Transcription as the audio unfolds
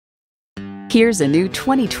Here's a new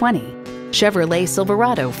 2020 Chevrolet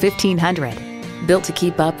Silverado 1500. Built to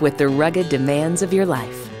keep up with the rugged demands of your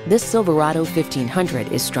life, this Silverado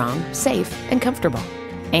 1500 is strong, safe, and comfortable.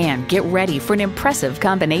 And get ready for an impressive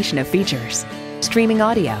combination of features: streaming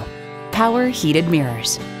audio, power heated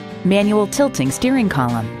mirrors, manual tilting steering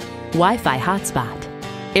column, Wi-Fi hotspot,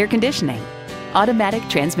 air conditioning, automatic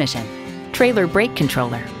transmission, trailer brake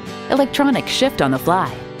controller, electronic shift on the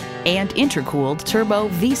fly, and intercooled turbo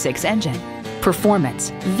V6 engine.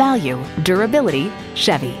 Performance, value, durability,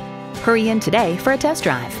 Chevy. Hurry in today for a test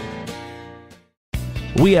drive.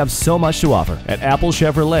 We have so much to offer at Apple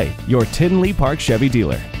Chevrolet, your Tinley Park Chevy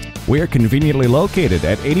dealer. We're conveniently located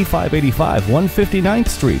at 8585 159th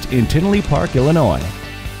Street in Tinley Park, Illinois.